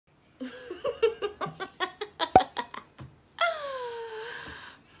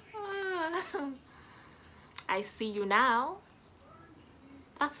see you now.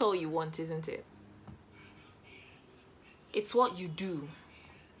 That's all you want, isn't it? It's what you do.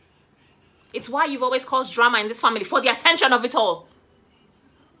 It's why you've always caused drama in this family, for the attention of it all.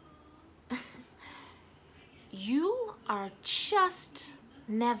 You are just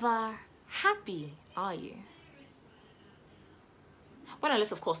never happy, are you? Well,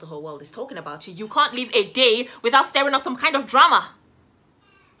 unless, of course, the whole world is talking about you. You can't live a day without stirring up some kind of drama.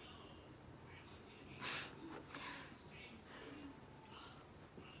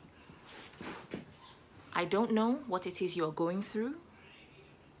 I don't know what it is you're going through,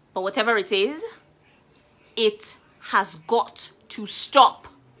 but whatever it is, it has got to stop.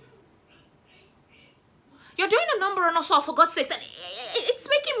 You're doing a number on us all, for God's sake, and it's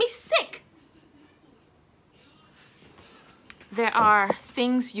making me sick. There are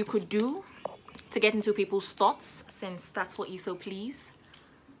things you could do to get into people's thoughts, since that's what you so please.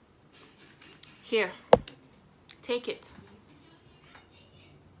 Here, take it.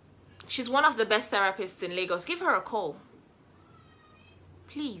 She's one of the best therapists in Lagos. Give her a call.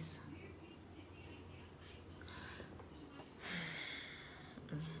 Please.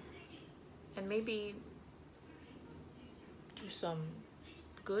 And maybe do some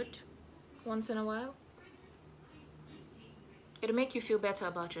good once in a while. It'll make you feel better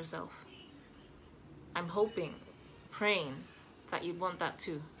about yourself. I'm hoping, praying that you'd want that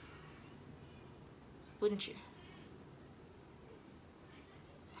too. Wouldn't you?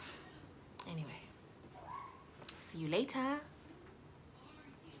 Anyway, see you later.